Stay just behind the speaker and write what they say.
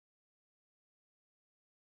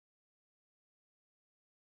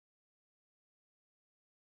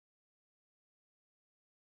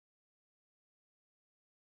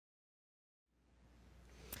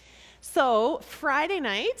So Friday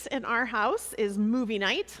night in our house is movie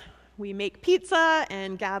night. We make pizza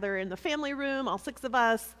and gather in the family room, all 6 of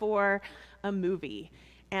us, for a movie.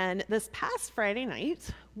 And this past Friday night,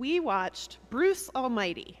 we watched Bruce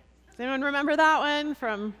Almighty. Does anyone remember that one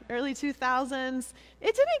from early 2000s?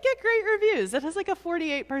 It didn't get great reviews. It has like a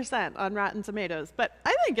 48% on Rotten Tomatoes. But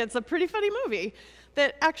I think it's a pretty funny movie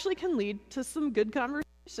that actually can lead to some good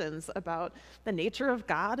conversations about the nature of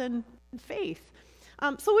God and faith.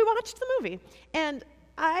 So we watched the movie, and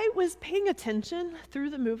I was paying attention through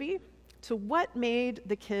the movie to what made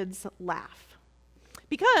the kids laugh.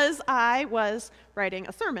 Because I was writing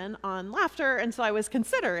a sermon on laughter, and so I was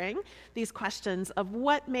considering these questions of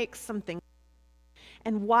what makes something,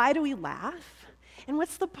 and why do we laugh, and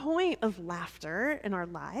what's the point of laughter in our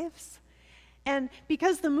lives? And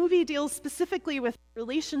because the movie deals specifically with the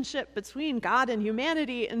relationship between God and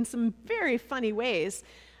humanity in some very funny ways,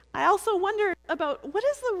 I also wondered about what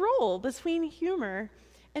is the role between humor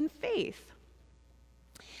and faith.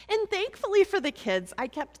 And thankfully for the kids, I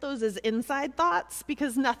kept those as inside thoughts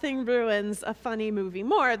because nothing ruins a funny movie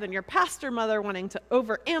more than your pastor mother wanting to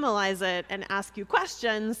overanalyze it and ask you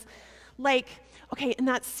questions like, okay, in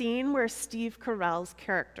that scene where Steve Carell's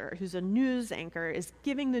character, who's a news anchor, is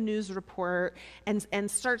giving the news report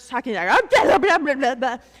and starts talking like, blah, blah, blah, blah,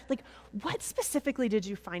 blah. Like, what specifically did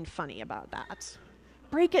you find funny about that?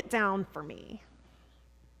 Break it down for me.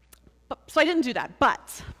 So I didn't do that,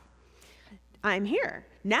 but I'm here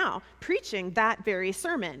now preaching that very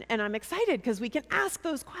sermon, and I'm excited because we can ask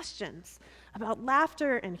those questions about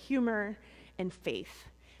laughter and humor and faith,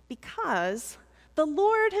 because the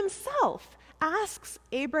Lord himself asks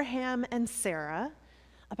Abraham and Sarah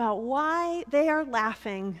about why they are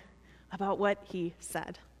laughing about what he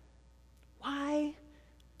said. Why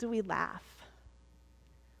do we laugh?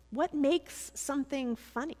 What makes something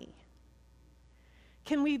funny?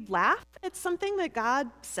 Can we laugh at something that God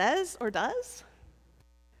says or does?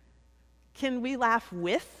 Can we laugh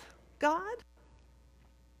with God?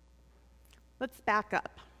 Let's back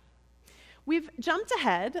up. We've jumped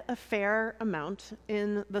ahead a fair amount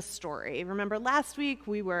in the story. Remember, last week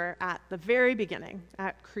we were at the very beginning,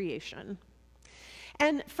 at creation.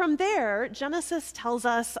 And from there, Genesis tells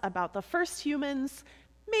us about the first humans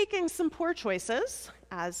making some poor choices,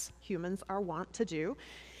 as humans are wont to do,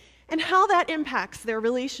 and how that impacts their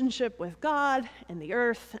relationship with God and the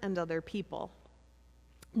earth and other people.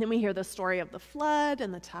 And then we hear the story of the flood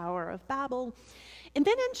and the Tower of Babel. And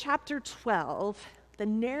then in chapter 12, the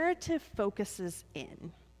narrative focuses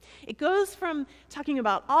in. It goes from talking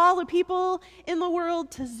about all the people in the world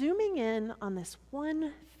to zooming in on this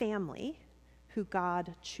one family who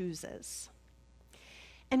God chooses.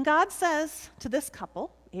 And God says to this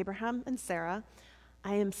couple, Abraham and Sarah,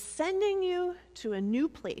 I am sending you to a new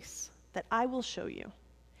place that I will show you.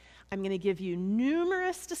 I'm going to give you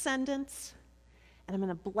numerous descendants, and I'm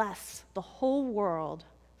going to bless the whole world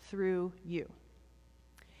through you.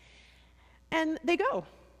 And they go.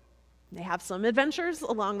 They have some adventures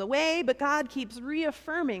along the way, but God keeps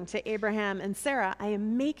reaffirming to Abraham and Sarah, I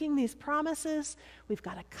am making these promises. We've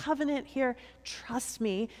got a covenant here. Trust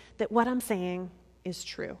me that what I'm saying is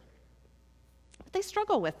true. But they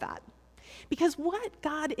struggle with that because what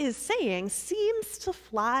God is saying seems to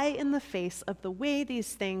fly in the face of the way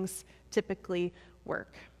these things typically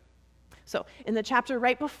work. So in the chapter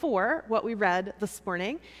right before what we read this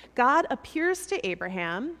morning, God appears to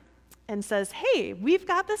Abraham and says, hey, we've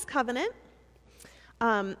got this covenant,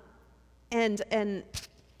 and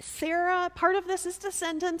Sarah, part of this is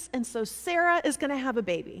descendants, and so Sarah is going to have a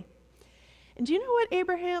baby. And do you know what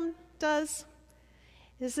Abraham does?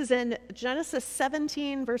 This is in Genesis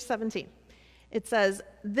 17, verse 17. It says,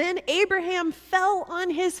 then Abraham fell on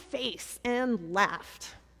his face and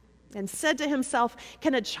laughed and said to himself,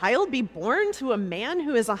 can a child be born to a man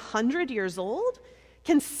who is 100 years old?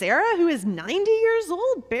 Can Sarah, who is 90 years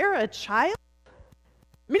old, bear a child?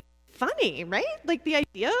 I mean, it's funny, right? Like the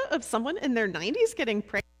idea of someone in their 90s getting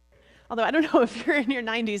pregnant. Although I don't know if you're in your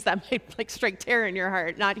 90s, that might like strike terror in your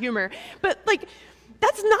heart, not humor. But like,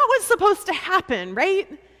 that's not what's supposed to happen, right?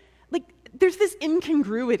 Like, there's this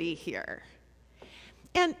incongruity here.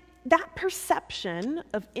 And that perception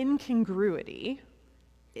of incongruity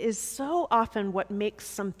is so often what makes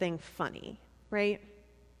something funny, right?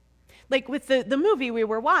 Like with the movie we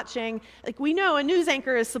were watching, like we know a news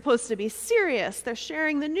anchor is supposed to be serious. They're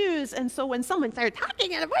sharing the news, and so when someone starts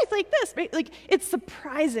talking in a voice like this, right, like it's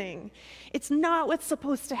surprising. It's not what's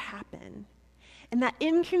supposed to happen. And that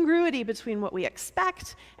incongruity between what we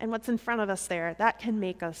expect and what's in front of us there, that can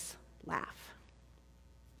make us laugh.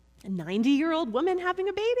 A 90-year-old woman having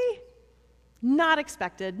a baby? Not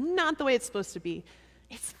expected, not the way it's supposed to be.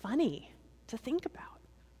 It's funny to think about.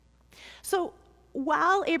 So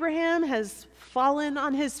while Abraham has fallen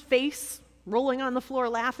on his face, rolling on the floor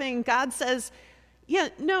laughing, God says, yeah,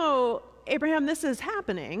 no, Abraham, this is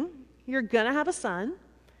happening. You're going to have a son,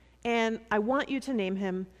 and I want you to name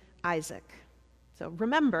him Isaac. So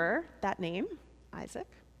remember that name, Isaac,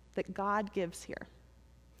 that God gives here.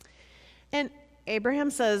 And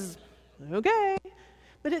Abraham says, okay,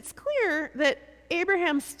 but it's clear that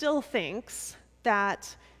Abraham still thinks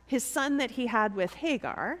that his son that he had with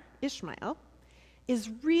Hagar, Ishmael, is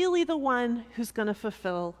really the one who's going to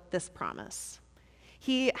fulfill this promise.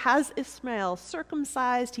 He has Ishmael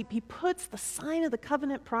circumcised. He puts the sign of the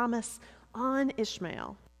covenant promise on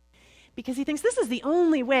Ishmael because he thinks this is the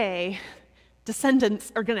only way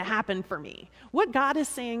descendants are going to happen for me. What God is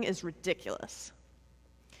saying is ridiculous.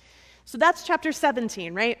 So that's chapter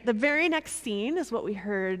 17, right? The very next scene is what we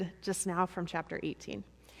heard just now from chapter 18.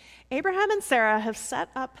 Abraham and Sarah have set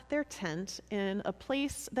up their tent in a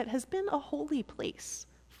place that has been a holy place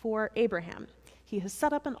for Abraham. He has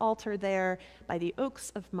set up an altar there by the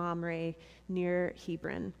oaks of Mamre near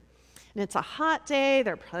Hebron. And it's a hot day.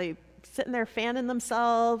 They're probably sitting there fanning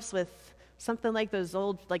themselves with something like those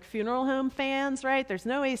old funeral home fans, right? There's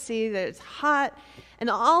no AC, it's hot. And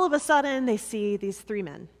all of a sudden, they see these three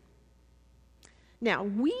men. Now,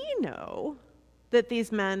 we know that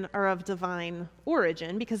these men are of divine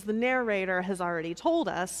origin because the narrator has already told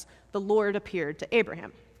us the Lord appeared to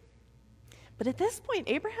Abraham. But at this point,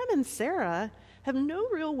 Abraham and Sarah have no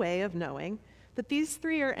real way of knowing that these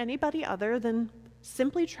three are anybody other than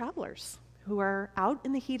simply travelers who are out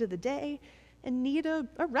in the heat of the day and need a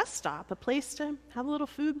rest stop, a place to have a little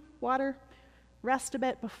food, water, rest a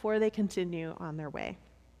bit before they continue on their way.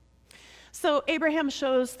 So Abraham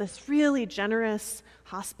shows this really generous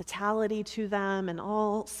hospitality to them, and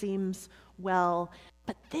all seems well.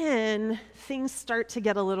 But then things start to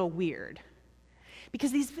get a little weird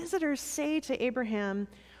because these visitors say to Abraham,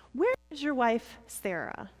 "Where is your wife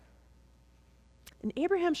Sarah?" And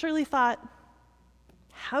Abraham surely thought,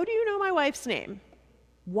 "How do you know my wife's name?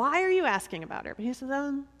 Why are you asking about her?" But he says,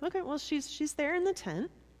 "Okay, well, she's there in the tent."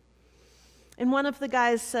 And one of the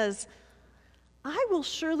guys says, "I will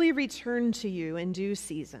surely return to you in due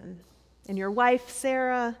season, and your wife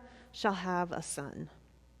Sarah shall have a son."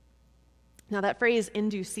 Now that phrase, "in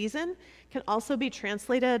due season," can also be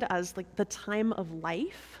translated as the time of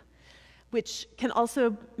life, which can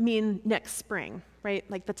also mean next spring, right?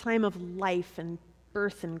 Like the time of life and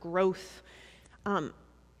birth and growth.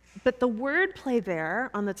 But the word play there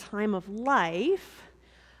on the time of life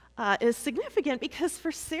is significant because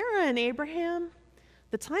for Sarah and Abraham,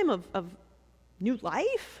 the time of new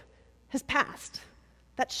life has passed.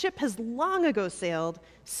 That ship has long ago sailed.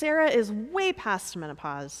 Sarah is way past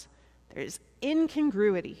menopause. There's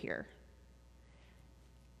incongruity here.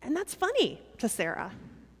 And that's funny to Sarah.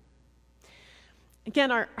 Again,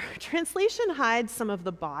 our translation hides some of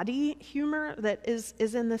the body humor that is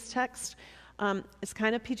in this text. It's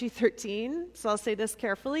kind of PG-13, so I'll say this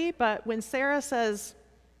carefully, but when Sarah says,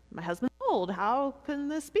 "My husband's old, how can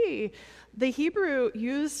this be?" The Hebrew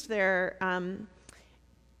used there,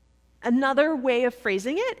 another way of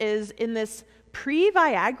phrasing it is, in this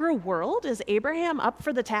pre-Viagra world, is Abraham up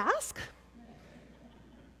for the task?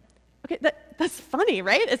 Okay, that's funny,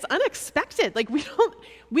 right? It's unexpected.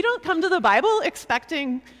 We don't come to the Bible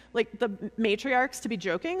expecting the matriarchs to be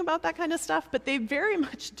joking about that kind of stuff, but they very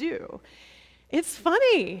much do. It's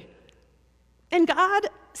funny. And God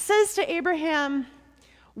says to Abraham,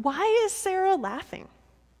 "Why is Sarah laughing?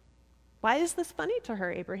 Why is this funny to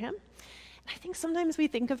her, Abraham?" I think sometimes we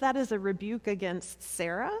think of that as a rebuke against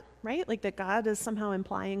Sarah, right? Like that God is somehow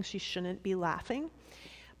implying she shouldn't be laughing.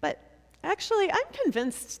 But actually, I'm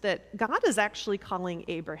convinced that God is actually calling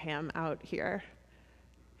Abraham out here.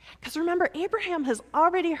 Because remember, Abraham has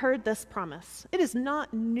already heard this promise. It is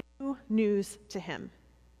not new news to him.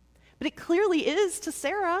 But it clearly is to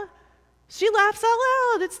Sarah. She laughs out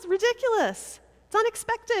loud. It's ridiculous. It's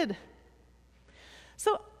unexpected.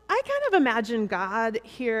 So I kind of imagine God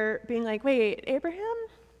here being like, "Wait, Abraham,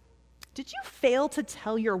 did you fail to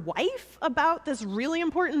tell your wife about this really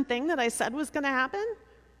important thing that I said was going to happen?"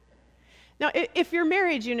 Now, if you're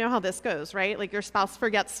married, you know how this goes, right? Like your spouse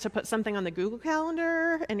forgets to put something on the Google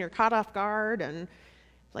Calendar and you're caught off guard and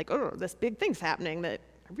oh, this big thing's happening that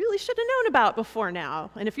I really should have known about before now.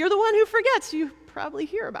 And if you're the one who forgets, you probably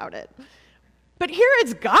hear about it. But here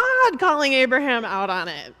it's God calling Abraham out on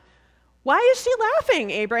it. "Why is she laughing,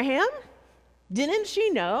 Abraham? Didn't she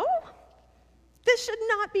know?" This should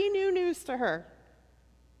not be new news to her.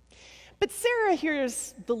 But Sarah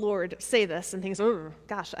hears the Lord say this and thinks, oh,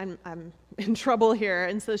 gosh, I'm in trouble here.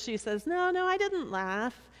 And so she says, no, I didn't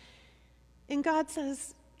laugh. And God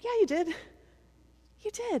says, yeah, you did.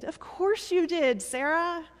 You did. Of course you did,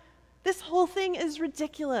 Sarah. This whole thing is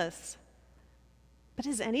ridiculous. But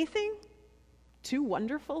is anything too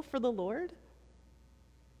wonderful for the Lord?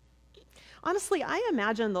 Honestly, I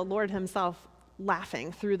imagine the Lord himself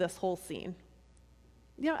laughing through this whole scene.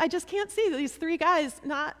 I just can't see these three guys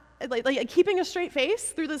not like keeping a straight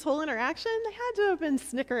face through this whole interaction. They had to have been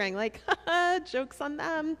snickering, like, joke's on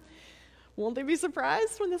them. Won't they be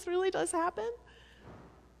surprised when this really does happen?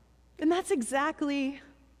 And that's exactly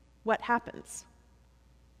what happens.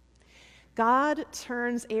 God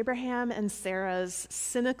turns Abraham and Sarah's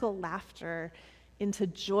cynical laughter into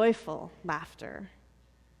joyful laughter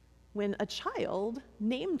when a child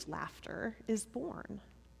named Laughter is born.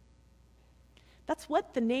 That's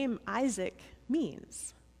what the name Isaac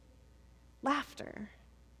means. Laughter.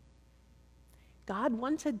 God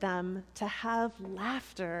wanted them to have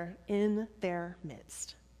laughter in their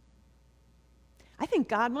midst. I think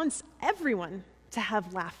God wants everyone to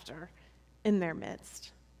have laughter in their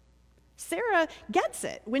midst. Sarah gets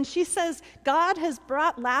it when she says, God has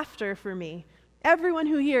brought laughter for me. Everyone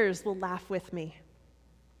who hears will laugh with me.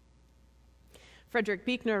 Frederick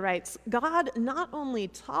Buechner writes, God not only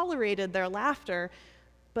tolerated their laughter,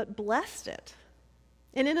 but blessed it,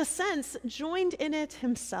 and in a sense, joined in it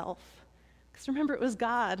himself. Because remember, it was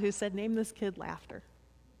God who said, name this kid Laughter.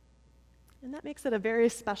 And that makes it a very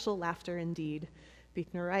special laughter indeed.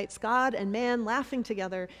 Buechner writes, God and man laughing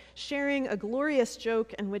together, sharing a glorious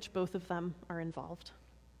joke in which both of them are involved.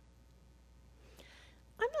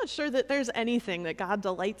 I'm not sure that there's anything that God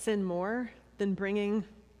delights in more than bringing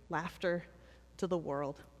laughter to the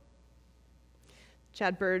world.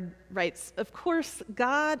 Chad Bird writes, of course,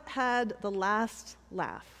 God had the last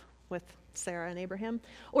laugh with Sarah and Abraham,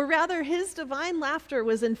 or rather, his divine laughter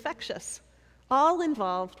was infectious. All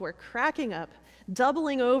involved were cracking up,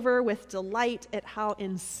 doubling over with delight at how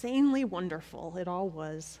insanely wonderful it all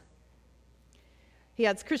was. He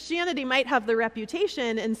adds, Christianity might have the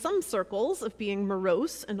reputation in some circles of being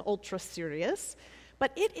morose and ultra-serious,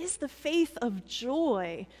 but it is the faith of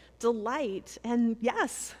joy, delight, and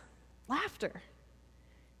yes, laughter.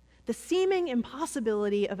 The seeming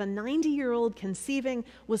impossibility of a 90-year-old conceiving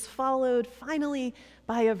was followed finally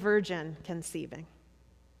by a virgin conceiving.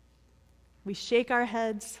 We shake our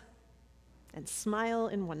heads and smile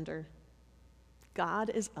in wonder.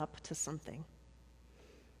 God is up to something.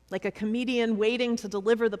 Like a comedian waiting to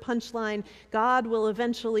deliver the punchline, God will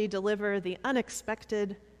eventually deliver the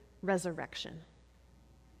unexpected resurrection.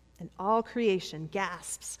 And all creation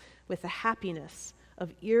gasps with the happiness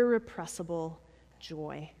of irrepressible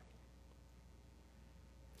joy.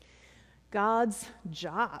 God's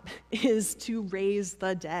job is to raise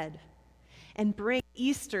the dead and bring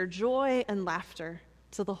Easter joy and laughter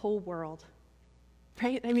to the whole world,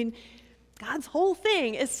 right? I mean, God's whole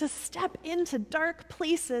thing is to step into dark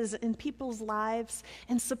places in people's lives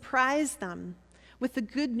and surprise them with the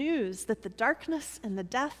good news that the darkness and the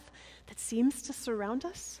death that seems to surround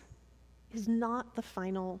us is not the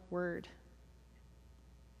final word.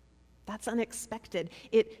 That's unexpected.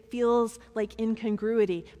 It feels like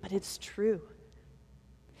incongruity, but it's true.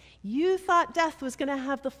 You thought death was going to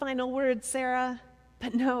have the final word, Sarah,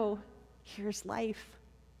 but no, here's life.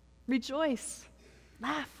 Rejoice.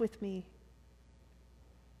 Laugh with me.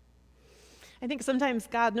 I think sometimes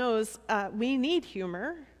God knows we need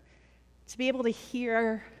humor to be able to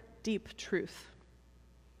hear deep truth.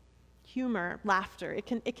 Humor, laughter,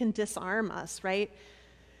 it can disarm us, right?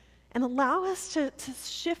 And allow us to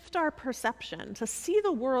shift our perception, to see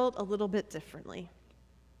the world a little bit differently.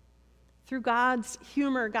 Through God's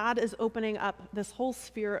humor, God is opening up this whole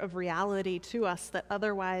sphere of reality to us that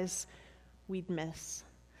otherwise we'd miss.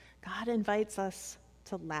 God invites us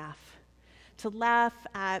to laugh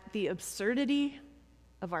at the absurdity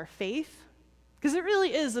of our faith, because it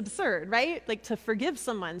really is absurd, right? Like to forgive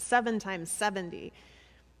someone 7 times 70,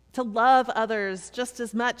 to love others just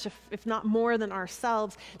as much, if not more than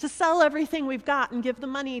ourselves, to sell everything we've got and give the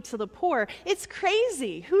money to the poor. It's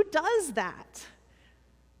crazy. Who does that?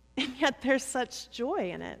 And yet there's such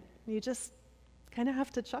joy in it. You just kind of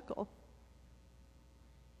have to chuckle.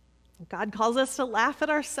 God calls us to laugh at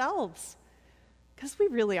ourselves, because we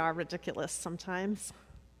really are ridiculous sometimes.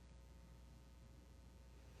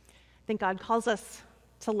 I think God calls us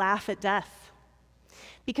to laugh at death,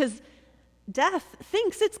 because death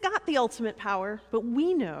thinks it's got the ultimate power, but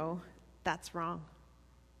we know that's wrong.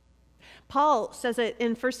 Paul says it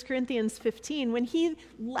in 1 Corinthians 15 when he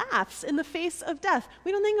laughs in the face of death.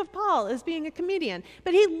 We don't think of Paul as being a comedian,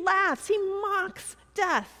 but he laughs, he mocks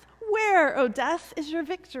death. Where, O death, is your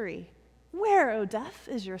victory? Where, O death,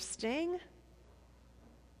 is your sting?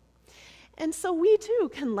 And so we too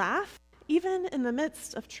can laugh, even in the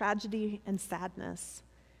midst of tragedy and sadness,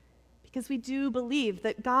 because we do believe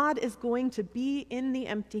that God is going to be in the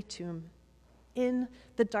empty tomb, in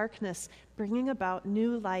the darkness, bringing about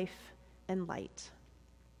new life and light.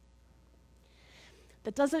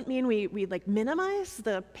 That doesn't mean we minimize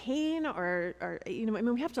the pain or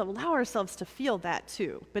we have to allow ourselves to feel that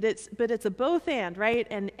too. But it's a both and, right?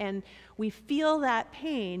 And we feel that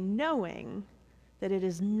pain knowing that it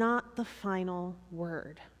is not the final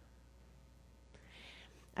word.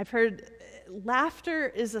 I've heard laughter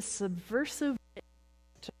is a subversive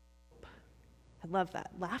witness to hope. I love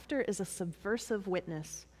that. Laughter is a subversive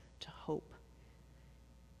witness to hope.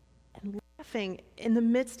 And laughing in the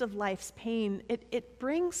midst of life's pain, it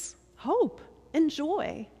brings hope and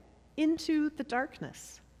joy into the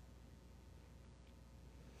darkness.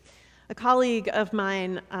 A colleague of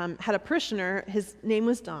mine had a parishioner. His name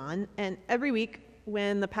was Don, and every week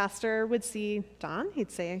when the pastor would see Don, he'd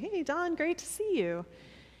say, "Hey, Don, great to see you."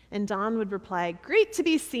 And Don would reply, "Great to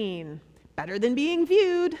be seen, better than being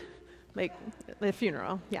viewed," like the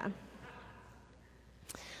funeral, yeah.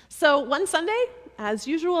 So one Sunday, as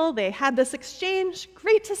usual, they had this exchange.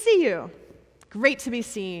 "Great to see you. Great to be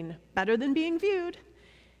seen. Better than being viewed."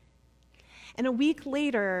 And a week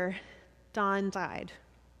later, Don died.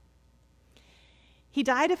 He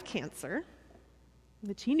died of cancer,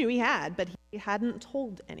 which he knew he had, but he hadn't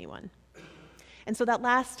told anyone. And so that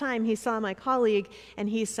last time he saw my colleague and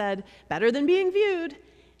he said, "Better than being viewed,"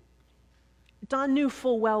 Don knew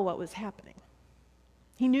full well what was happening.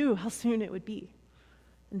 He knew how soon it would be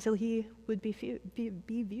until he would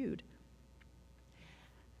be viewed.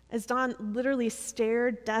 As Don literally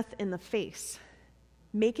stared death in the face,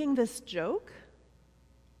 making this joke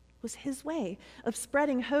was his way of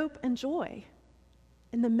spreading hope and joy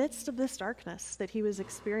in the midst of this darkness that he was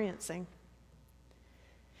experiencing.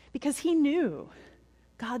 Because he knew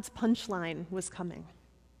God's punchline was coming.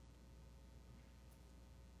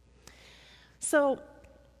 So,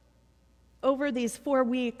 over these 4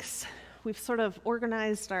 weeks, we've sort of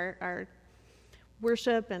organized our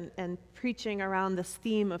worship and preaching around this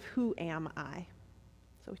theme of who am I?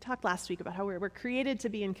 So we talked last week about how we're created to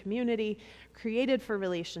be in community, created for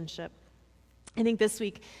relationship. I think this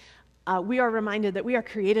week we are reminded that we are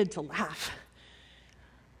created to laugh.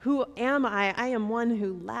 Who am I? I am one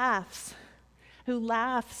who laughs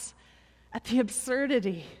at the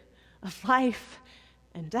absurdity of life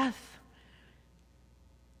and death,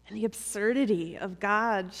 and the absurdity of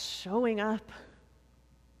God showing up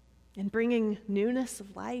and bringing newness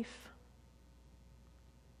of life.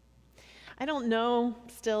 I don't know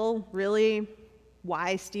still really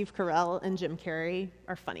why Steve Carell and Jim Carrey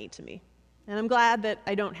are funny to me. And I'm glad that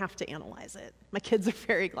I don't have to analyze it. My kids are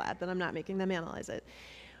very glad that I'm not making them analyze it.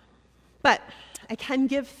 But I can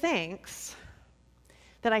give thanks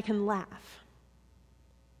that I can laugh.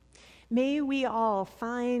 May we all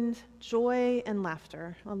find joy and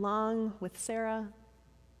laughter along with Sarah,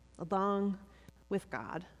 along with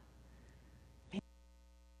God.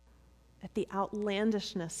 At the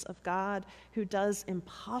outlandishness of God who does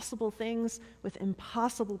impossible things with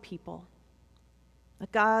impossible people. A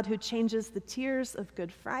God who changes the tears of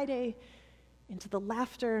Good Friday into the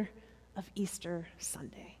laughter of Easter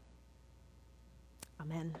Sunday.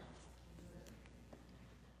 Amen.